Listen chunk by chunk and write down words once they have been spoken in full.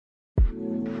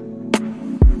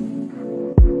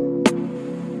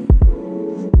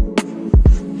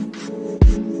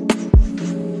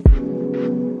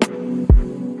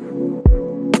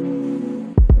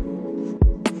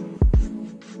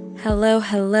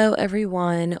Hello,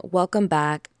 everyone. Welcome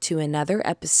back to another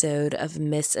episode of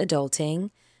Miss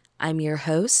Adulting. I'm your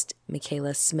host,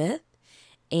 Michaela Smith,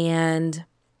 and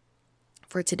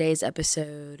for today's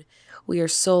episode, we are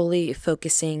solely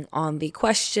focusing on the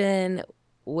question,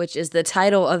 which is the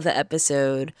title of the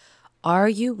episode: Are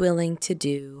you willing to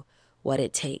do what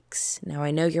it takes? Now,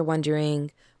 I know you're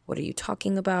wondering, what are you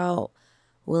talking about?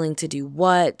 Willing to do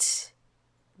what?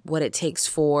 What it takes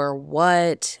for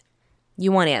what?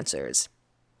 You want answers.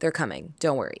 They're coming.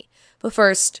 Don't worry. But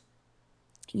first,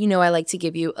 I like to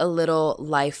give you a little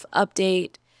life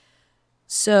update.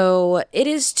 So it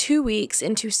is 2 weeks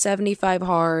into 75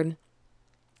 Hard.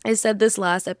 I said this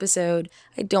last episode.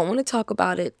 I don't want to talk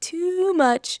about it too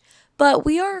much, but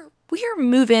we are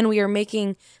moving. We are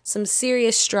making some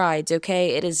serious strides,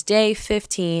 okay? It is day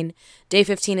 15. Day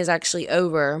 15 is actually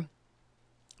over,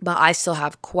 but I still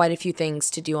have quite a few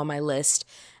things to do on my list,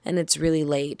 and it's really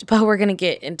late, but we're going to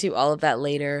get into all of that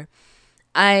later.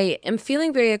 I am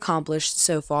feeling very accomplished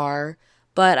so far,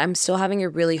 but I'm still having a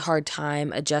really hard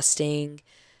time adjusting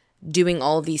doing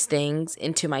all of these things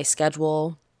into my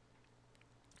schedule.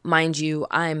 Mind you,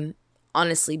 I'm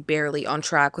honestly barely on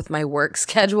track with my work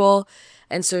schedule,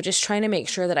 and so just trying to make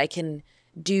sure that I can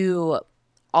do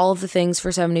all of the things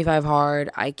for 75 Hard.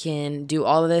 I can do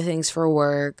all of the things for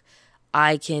work.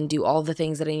 I can do all the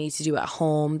things that I need to do at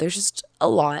home. There's just a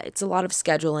lot. It's a lot of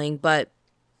scheduling, but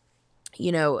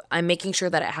I'm making sure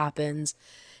that it happens,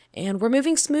 and we're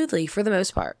moving smoothly for the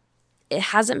most part. It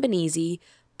hasn't been easy,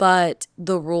 but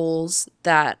the rules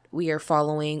that we are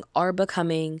following are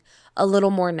becoming a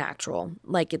little more natural.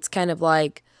 Like, it's kind of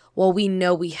like, well, we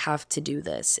know we have to do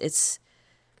this. It's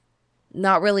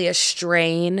not really a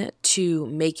strain to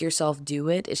make yourself do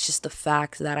it. It's just the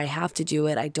fact that I have to do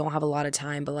it. I don't have a lot of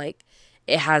time, but like,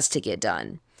 it has to get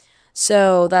done.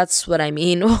 So that's what I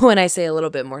mean when I say a little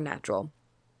bit more natural.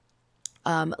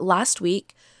 Last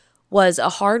week was a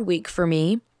hard week for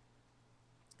me.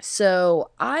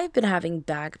 So I've been having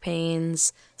back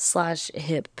pains /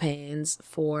 hip pains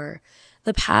for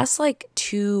the past like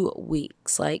 2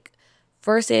 weeks. Like,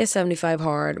 first day of 75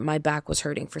 Hard, my back was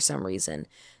hurting for some reason.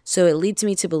 So it leads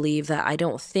me to believe that I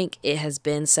don't think it has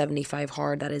been 75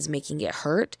 Hard that is making it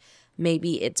hurt.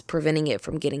 Maybe it's preventing it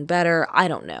from getting better. I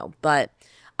don't know. But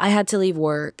I had to leave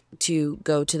work to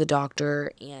go to the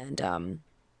doctor, and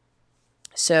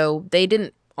so they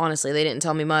didn't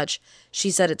tell me much. She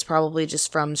said it's probably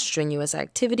just from strenuous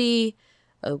activity.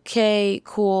 Okay,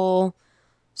 cool.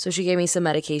 So she gave me some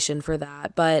medication for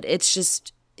that, but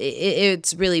it's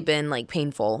really been like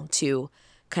painful to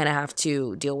kind of have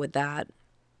to deal with that.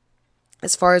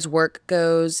 As far as work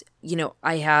goes,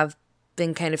 I have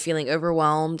been kind of feeling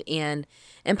overwhelmed and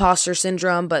imposter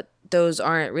syndrome, but those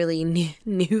aren't really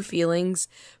new feelings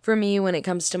for me when it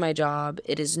comes to my job.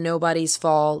 It is nobody's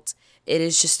fault. It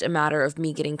is just a matter of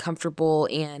me getting comfortable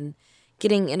and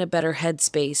getting in a better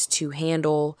headspace to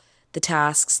handle the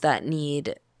tasks that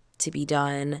need to be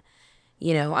done.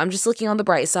 I'm just looking on the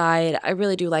bright side. I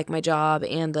really do like my job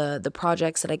and the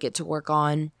projects that I get to work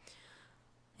on.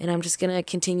 And I'm just going to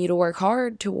continue to work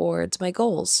hard towards my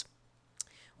goals.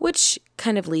 Which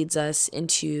kind of leads us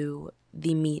into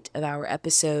the meat of our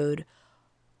episode.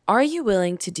 Are you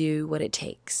willing to do what it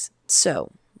takes?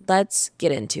 So let's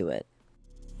get into it.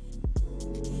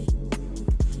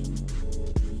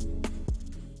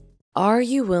 Are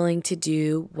you willing to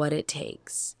do what it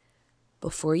takes?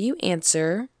 Before you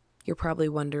answer, you're probably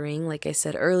wondering, like I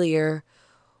said earlier,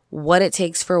 what it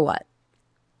takes for what?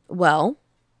 Well,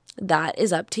 that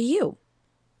is up to you.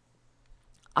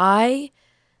 I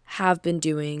have been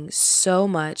doing so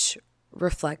much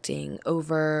reflecting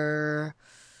over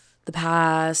the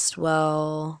past,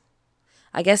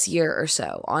 I guess year or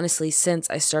so. Honestly, since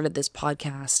I started this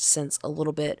podcast, since a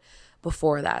little bit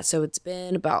before that. So it's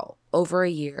been about over a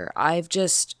year. I've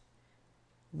just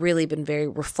really been very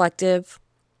reflective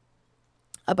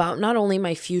about not only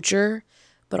my future,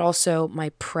 but also my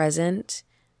present,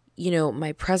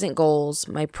 my present goals,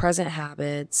 my present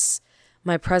habits,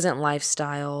 my present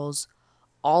lifestyles.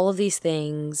 All of these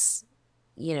things,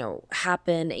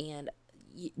 happen and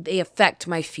they affect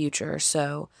my future.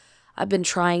 So I've been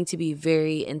trying to be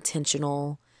very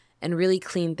intentional and really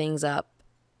clean things up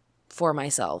for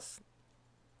myself.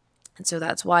 And so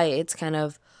that's why it's kind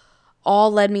of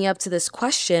all led me up to this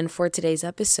question for today's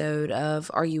episode of,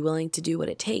 are you willing to do what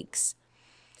it takes?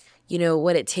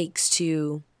 What it takes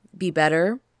to be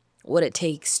better, what it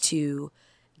takes to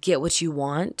get what you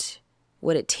want,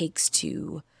 what it takes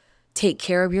to take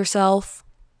care of yourself,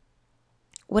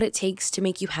 what it takes to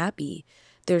make you happy.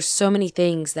 There's so many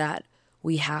things that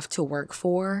we have to work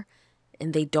for,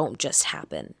 and they don't just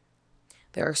happen.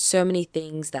 There are so many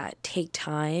things that take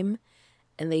time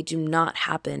and they do not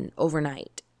happen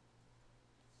overnight.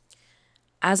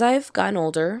 As I've gotten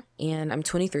older, and I'm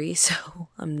 23, so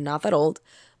I'm not that old,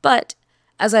 but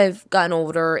as I've gotten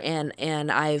older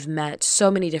and I've met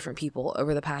so many different people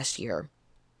over the past year,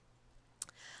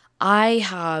 I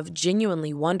have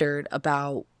genuinely wondered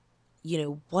about,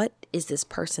 what is this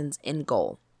person's end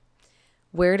goal?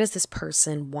 Where does this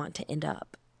person want to end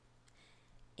up?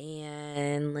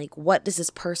 And like, what does this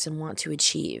person want to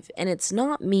achieve? And it's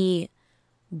not me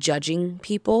judging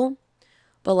people,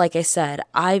 but like I said,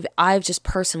 I've just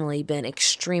personally been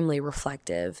extremely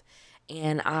reflective,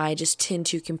 and I just tend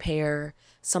to compare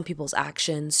some people's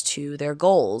actions to their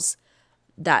goals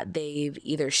that they've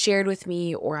either shared with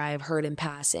me or I've heard in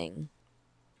passing.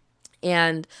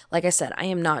 And like I said, I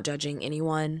am not judging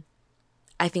anyone.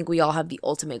 I think we all have the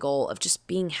ultimate goal of just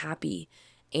being happy.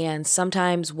 And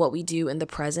sometimes what we do in the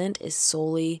present is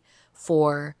solely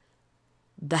for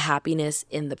the happiness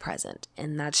in the present.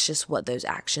 And that's just what those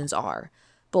actions are.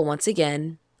 But once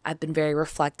again, I've been very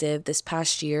reflective this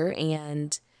past year,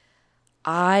 and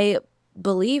I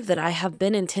believe that I have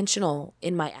been intentional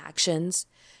in my actions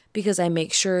because I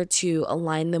make sure to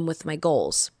align them with my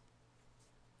goals.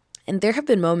 And there have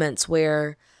been moments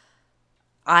where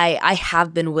I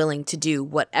have been willing to do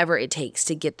whatever it takes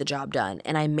to get the job done,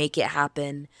 and I make it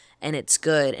happen, and it's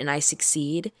good and I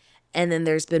succeed. And then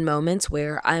there's been moments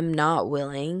where I'm not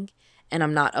willing and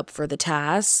I'm not up for the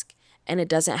task and it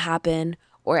doesn't happen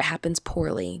or it happens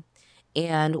poorly.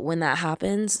 And when that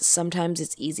happens, sometimes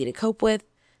it's easy to cope with,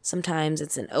 sometimes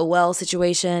it's an oh well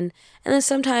situation, and then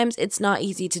sometimes it's not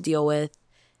easy to deal with,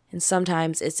 and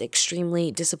sometimes it's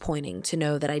extremely disappointing to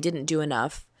know that I didn't do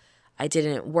enough. I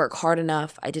didn't work hard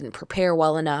enough. I didn't prepare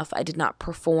well enough. I did not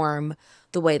perform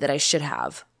the way that I should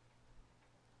have,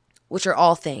 which are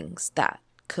all things that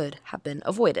could have been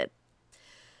avoided.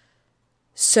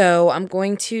 So I'm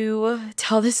going to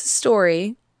tell this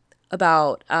story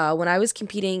about when I was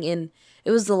competing in,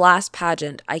 it was the last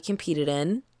pageant I competed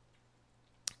in.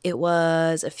 It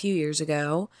was a few years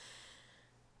ago.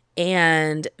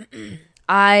 And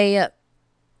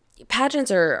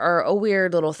pageants are a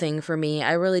weird little thing for me.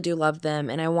 I really do love them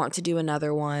and I want to do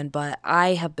another one, but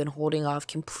I have been holding off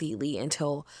completely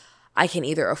until I can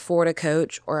either afford a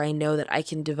coach or I know that I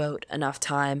can devote enough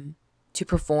time to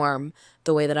perform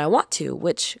the way that I want to,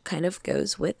 which kind of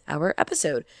goes with our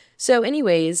episode. So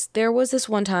anyways, there was this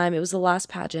one time, it was the last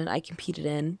pageant I competed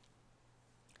in.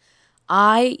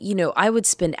 I would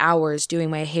spend hours doing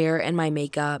my hair and my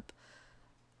makeup.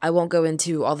 I won't go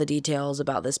into all the details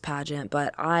about this pageant,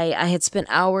 but I had spent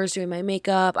hours doing my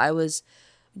makeup. I was,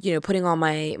 putting on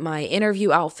my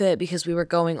interview outfit because we were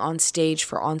going on stage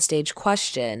for on-stage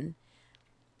question.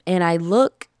 And I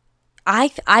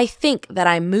think that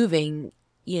I'm moving,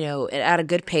 at a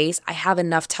good pace. I have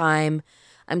enough time.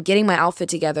 I'm getting my outfit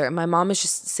together, and my mom is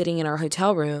just sitting in our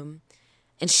hotel room,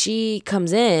 and she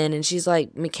comes in and she's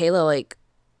like, "Michaela, like,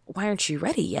 why aren't you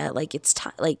ready yet? Like, it's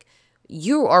time, like,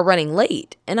 you are running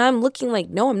late." And I'm looking like,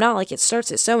 "No, I'm not. Like, it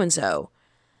starts at so-and-so."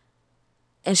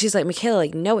 And she's like, "Michaela,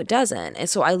 like, no, it doesn't." And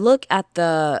so I look at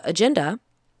the agenda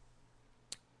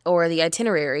or the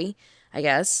itinerary, I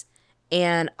guess,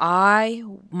 and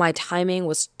my timing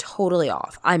was totally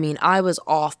off. I mean, I was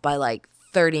off by like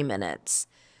 30 minutes,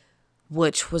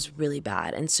 which was really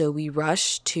bad. And so we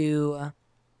rushed to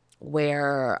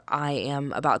where I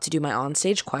am about to do my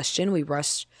onstage question. We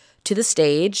rushed to the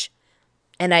stage,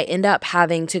 and I end up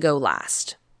having to go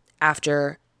last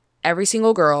after every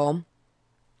single girl,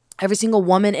 every single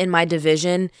woman in my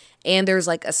division, and there's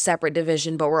like a separate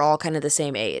division, but we're all kind of the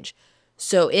same age.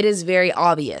 So it is very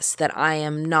obvious that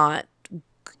I'm not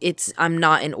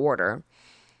in order.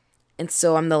 And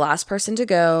so I'm the last person to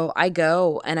go. I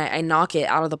go and I knock it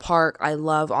out of the park. I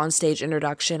love onstage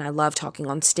introduction. I love talking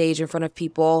on stage in front of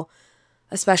people,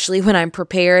 especially when I'm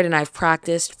prepared and I've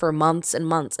practiced for months and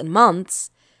months and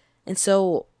months. And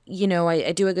so,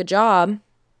 I do a good job.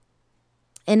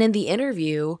 And in the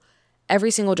interview,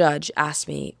 every single judge asked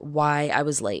me why I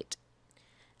was late.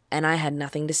 And I had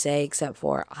nothing to say except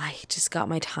for I just got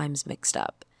my times mixed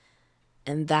up.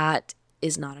 And that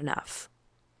is not enough.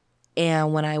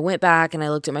 And when I went back and I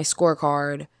looked at my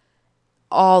scorecard,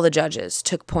 all the judges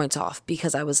took points off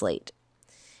because I was late.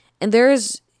 And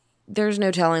there's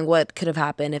no telling what could have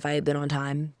happened if I had been on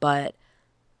time, but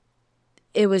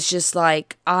it was just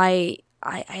like I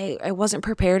wasn't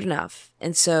prepared enough.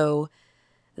 And so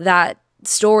that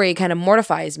story kind of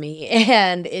mortifies me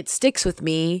and it sticks with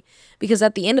me because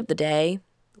at the end of the day,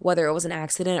 whether it was an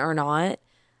accident or not,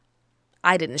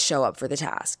 I didn't show up for the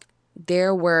task.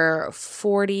 There were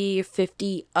 40,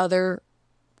 50 other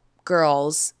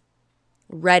girls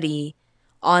ready,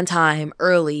 on time,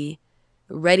 early,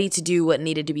 ready to do what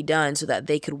needed to be done so that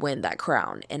they could win that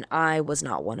crown. And I was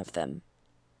not one of them.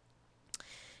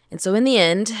 And so in the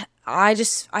end, I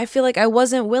feel like I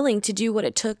wasn't willing to do what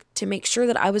it took to make sure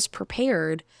that I was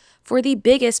prepared for the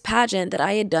biggest pageant that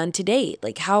I had done to date.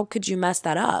 Like, how could you mess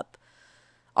that up?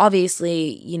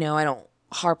 Obviously, I don't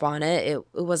harp on it. It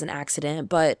was an accident,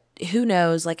 but who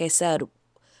knows, like I said,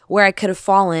 where I could have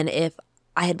fallen if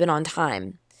I had been on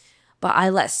time. But I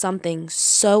let something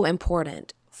so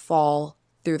important fall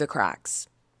through the cracks.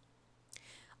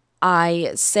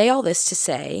 I say all this to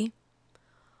say,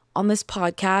 on this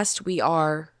podcast, we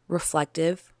are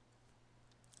reflective.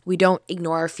 We don't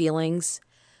ignore our feelings.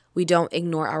 We don't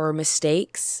ignore our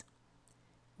mistakes.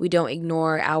 We don't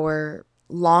ignore our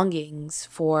longings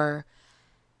for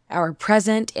our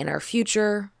present and our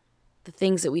future, the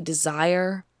things that we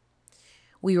desire.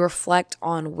 We reflect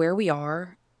on where we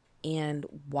are and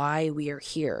why we are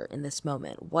here in this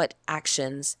moment, what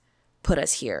actions put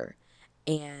us here,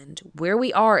 and where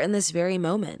we are in this very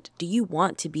moment. Do you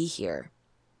want to be here?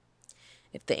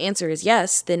 If the answer is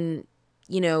yes, then,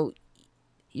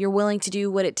 you're willing to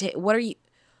do what it takes.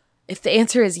 If the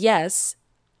answer is yes,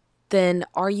 then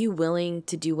are you willing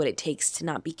to do what it takes to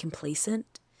not be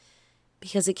complacent?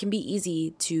 Because it can be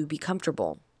easy to be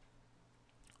comfortable.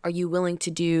 Are you willing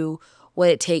to do what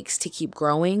it takes to keep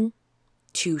growing,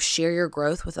 to share your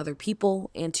growth with other people,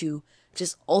 and to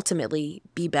just ultimately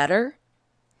be better?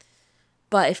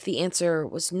 But if the answer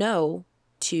was no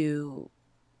to,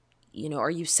 are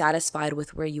you satisfied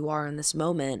with where you are in this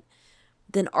moment?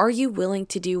 Then are you willing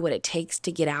to do what it takes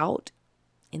to get out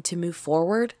and to move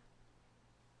forward?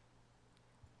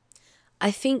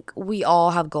 I think we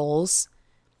all have goals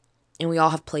and we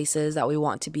all have places that we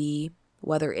want to be,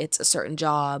 whether it's a certain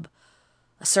job,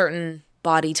 a certain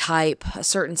body type, a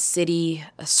certain city,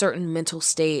 a certain mental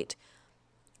state.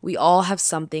 We all have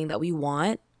something that we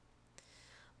want.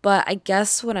 But I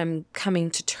guess what I'm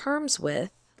coming to terms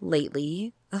with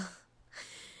lately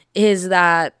is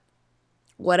that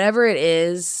whatever it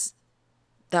is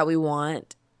that we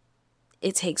want,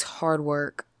 it takes hard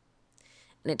work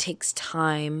and it takes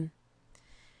time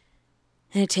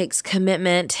and it takes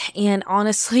commitment. And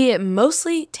honestly, it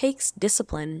mostly takes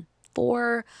discipline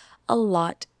for a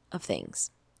lot of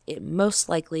things. It most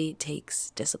likely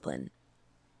takes discipline.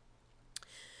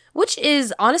 Which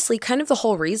is honestly kind of the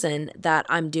whole reason that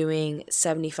I'm doing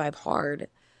 75 hard.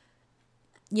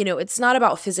 It's not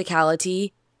about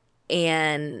physicality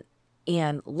and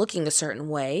looking a certain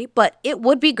way, but it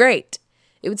would be great.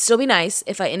 It would still be nice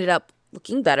if I ended up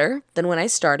looking better than when I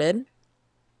started.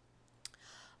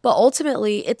 But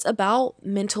ultimately, it's about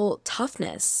mental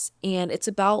toughness, and it's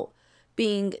about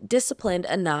being disciplined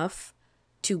enough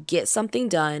to get something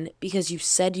done because you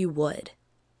said you would.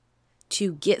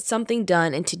 To get something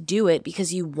done and to do it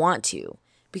because you want to,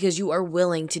 because you are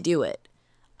willing to do it.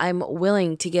 I'm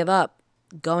willing to give up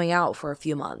going out for a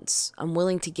few months. I'm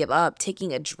willing to give up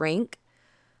taking a drink.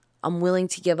 I'm willing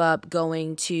to give up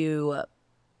going to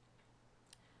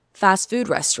fast food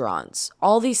restaurants,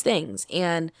 all these things.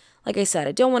 And like I said,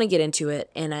 I don't want to get into it,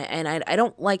 and I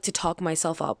don't like to talk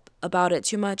myself up about it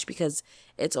too much because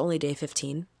it's only day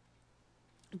 15.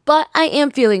 But I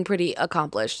am feeling pretty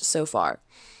accomplished so far.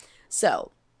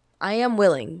 So I am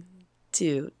willing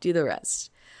to do the rest.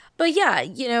 But yeah,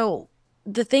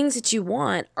 the things that you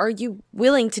want, are you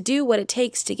willing to do what it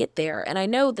takes to get there? And I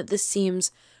know that this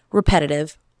seems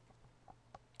repetitive.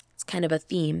 It's kind of a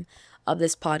theme of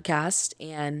this podcast.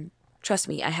 And trust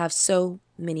me, I have so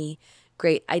many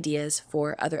great ideas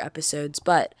for other episodes.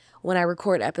 But when I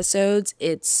record episodes,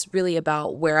 it's really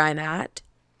about where I'm at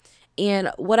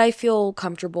and what I feel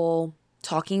comfortable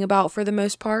talking about for the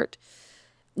most part.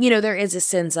 There is a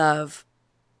sense of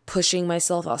pushing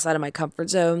myself outside of my comfort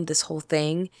zone. This whole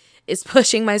thing is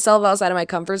pushing myself outside of my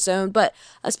comfort zone, but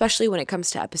especially when it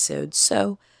comes to episodes.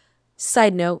 So,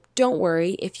 side note, don't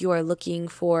worry if you are looking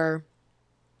for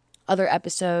other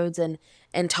episodes and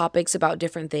topics about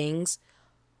different things.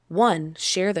 1,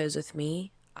 share those with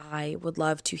me. I would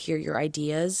love to hear your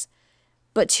ideas.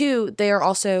 But 2, they are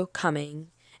also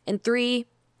coming. And 3,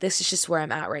 this is just where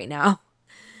I'm at right now.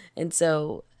 And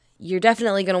so you're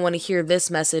definitely going to want to hear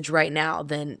this message right now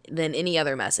than any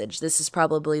other message. This is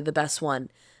probably the best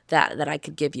one that I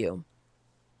could give you.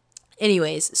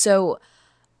 Anyways, so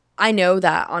I know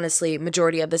that honestly,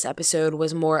 majority of this episode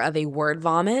was more of a word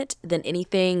vomit than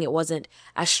anything. It wasn't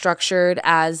as structured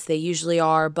as they usually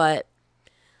are, but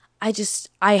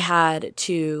I had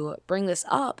to bring this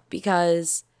up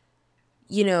because,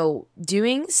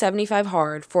 doing 75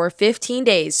 hard for 15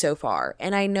 days so far,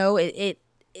 and I know it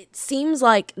seems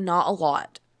like not a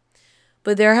lot,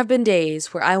 But there have been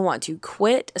days where I want to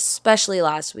quit, especially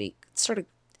last week.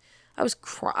 I was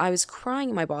crying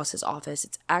in my boss's office.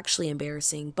 It's actually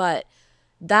embarrassing, but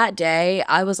that day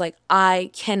I was like,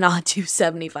 I cannot do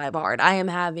 75 hard. I am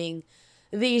having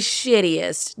the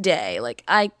shittiest day. Like,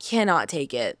 I cannot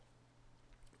take it.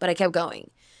 But I kept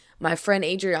going. My friend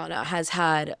Adriana has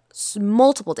had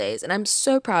multiple days, and I'm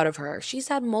so proud of her. She's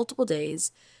had multiple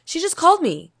days. She just called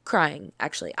me crying,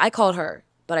 actually. I called her,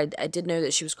 but I did know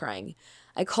that she was crying.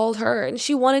 I called her, and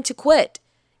she wanted to quit.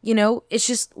 It's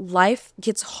just life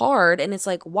gets hard, and it's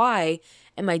like, why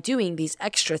am I doing these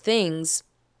extra things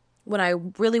when I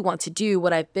really want to do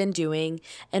what I've been doing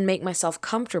and make myself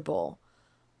comfortable?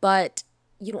 But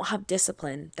you don't have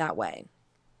discipline that way.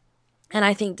 And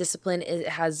I think discipline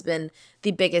has been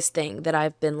the biggest thing that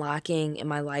I've been lacking in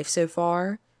my life so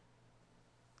far,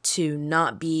 to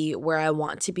not be where I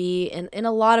want to be in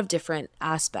a lot of different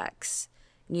aspects.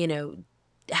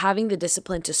 Having the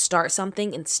discipline to start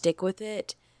something and stick with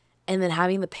it, and then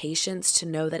having the patience to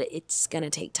know that it's going to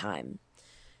take time.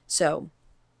 So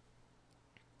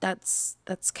that's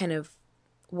kind of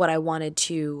what I wanted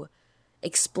to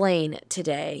explain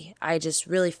today. I just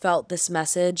really felt this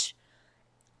message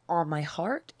on my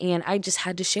heart, and I just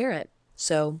had to share it.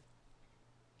 So,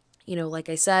 like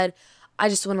I said, I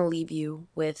just want to leave you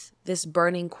with this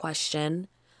burning question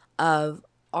of,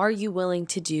 are you willing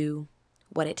to do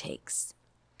what it takes?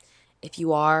 If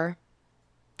you are,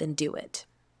 then do it.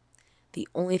 The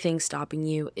only thing stopping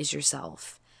you is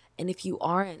yourself. And if you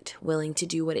aren't willing to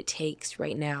do what it takes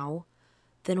right now,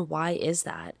 then why is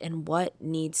that? And what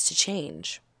needs to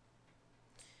change?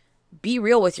 Be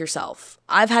real with yourself.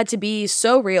 I've had to be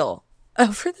so real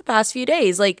over the past few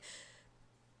days.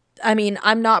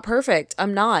 I'm not perfect.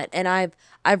 I'm not. And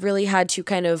I've really had to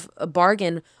kind of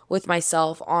bargain with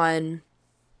myself on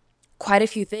quite a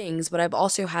few things, but I've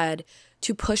also had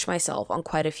to push myself on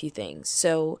quite a few things.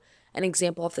 So an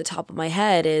example off the top of my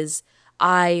head is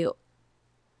I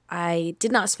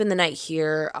did not spend the night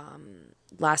here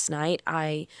last night.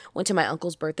 I went to my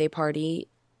uncle's birthday party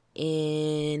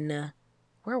in,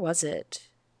 where was it?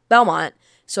 Belmont.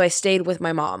 So I stayed with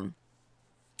my mom.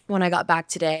 When I got back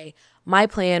today, my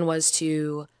plan was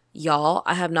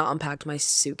I have not unpacked my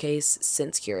suitcase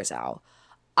since Curacao.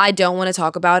 I don't want to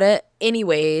talk about it.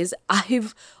 Anyways,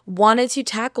 I've wanted to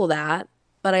tackle that,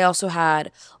 but I also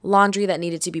had laundry that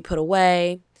needed to be put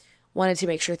away, wanted to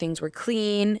make sure things were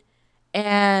clean.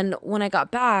 And when I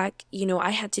got back,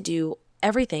 I had to do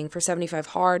everything for 75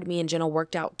 hard. Me and Jenna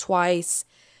worked out twice.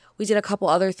 We did a couple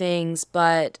other things,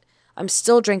 but I'm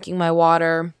still drinking my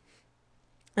water.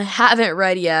 I haven't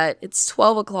read yet. It's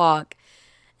 12 o'clock.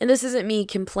 And this isn't me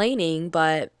complaining,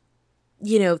 but,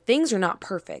 things are not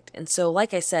perfect. And so,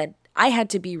 like I said, I had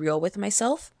to be real with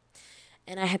myself.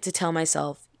 And I had to tell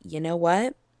myself, you know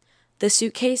what? The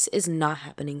suitcase is not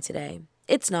happening today.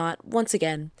 It's not. Once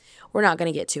again, we're not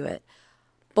going to get to it.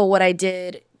 But what I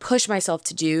did push myself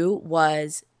to do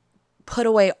was put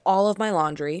away all of my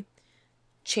laundry,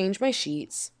 change my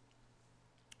sheets.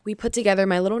 We put together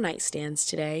my little nightstands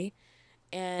today.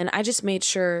 And I just made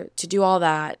sure to do all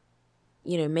that,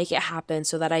 make it happen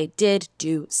so that I did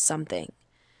do something.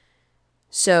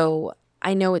 So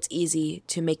I know it's easy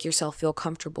to make yourself feel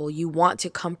comfortable. You want to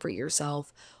comfort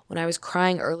yourself. When I was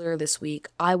crying earlier this week,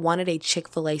 I wanted a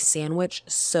Chick-fil-A sandwich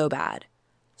so bad.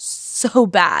 So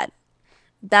bad.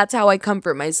 That's how I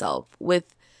comfort myself,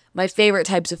 with my favorite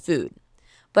types of food.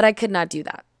 But I could not do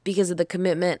that because of the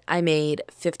commitment I made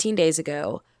 15 days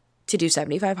ago to do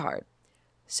 75 hard.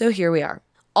 So here we are.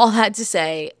 All that to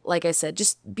say, like I said,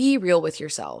 just be real with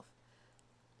yourself.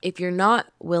 If you're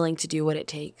not willing to do what it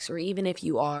takes, or even if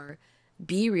you are,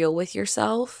 be real with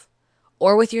yourself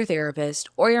or with your therapist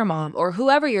or your mom or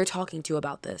whoever you're talking to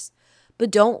about this. But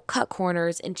don't cut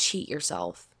corners and cheat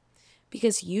yourself,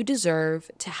 because you deserve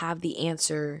to have the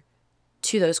answer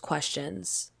to those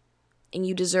questions, and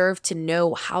you deserve to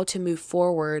know how to move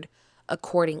forward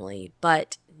accordingly.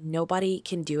 But nobody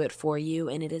can do it for you,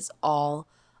 and it is all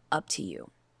up to you.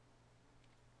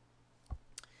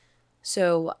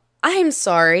 So I'm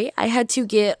sorry I had to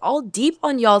get all deep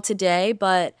on y'all today,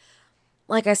 but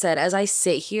like I said, as I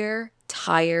sit here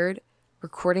tired,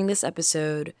 recording this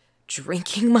episode,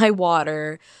 drinking my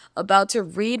water, about to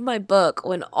read my book,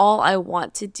 when all I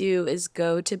want to do is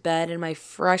go to bed in my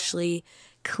freshly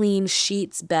clean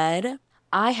sheets bed,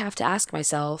 I have to ask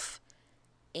myself,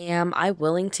 am I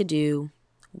willing to do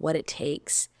what it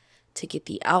takes to get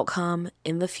the outcome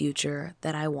in the future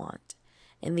that I want?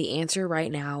 And the answer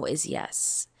right now is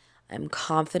yes. I'm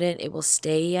confident it will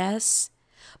stay yes.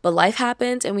 But life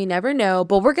happens and we never know,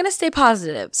 but we're going to stay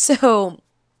positive. So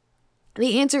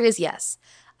the answer is yes.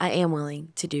 I am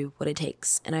willing to do what it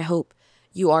takes. And I hope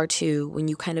you are too, when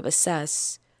you kind of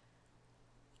assess,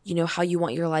 how you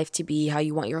want your life to be, how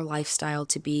you want your lifestyle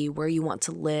to be, where you want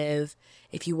to live,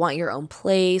 if you want your own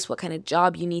place, what kind of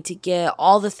job you need to get,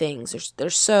 all the things.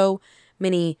 There's so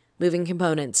many moving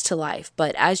components to life.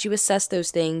 But as you assess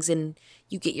those things and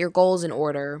you get your goals in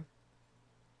order,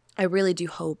 I really do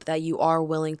hope that you are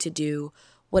willing to do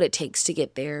what it takes to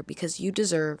get there, because you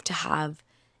deserve to have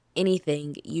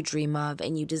anything you dream of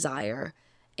and you desire,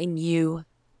 and you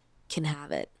can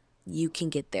have it. You can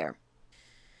get there.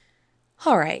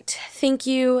 All right. Thank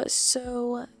you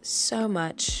so, so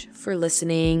much for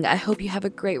listening. I hope you have a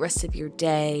great rest of your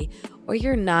day or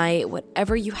your night,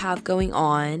 whatever you have going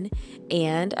on,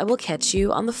 and I will catch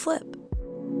you on the flip.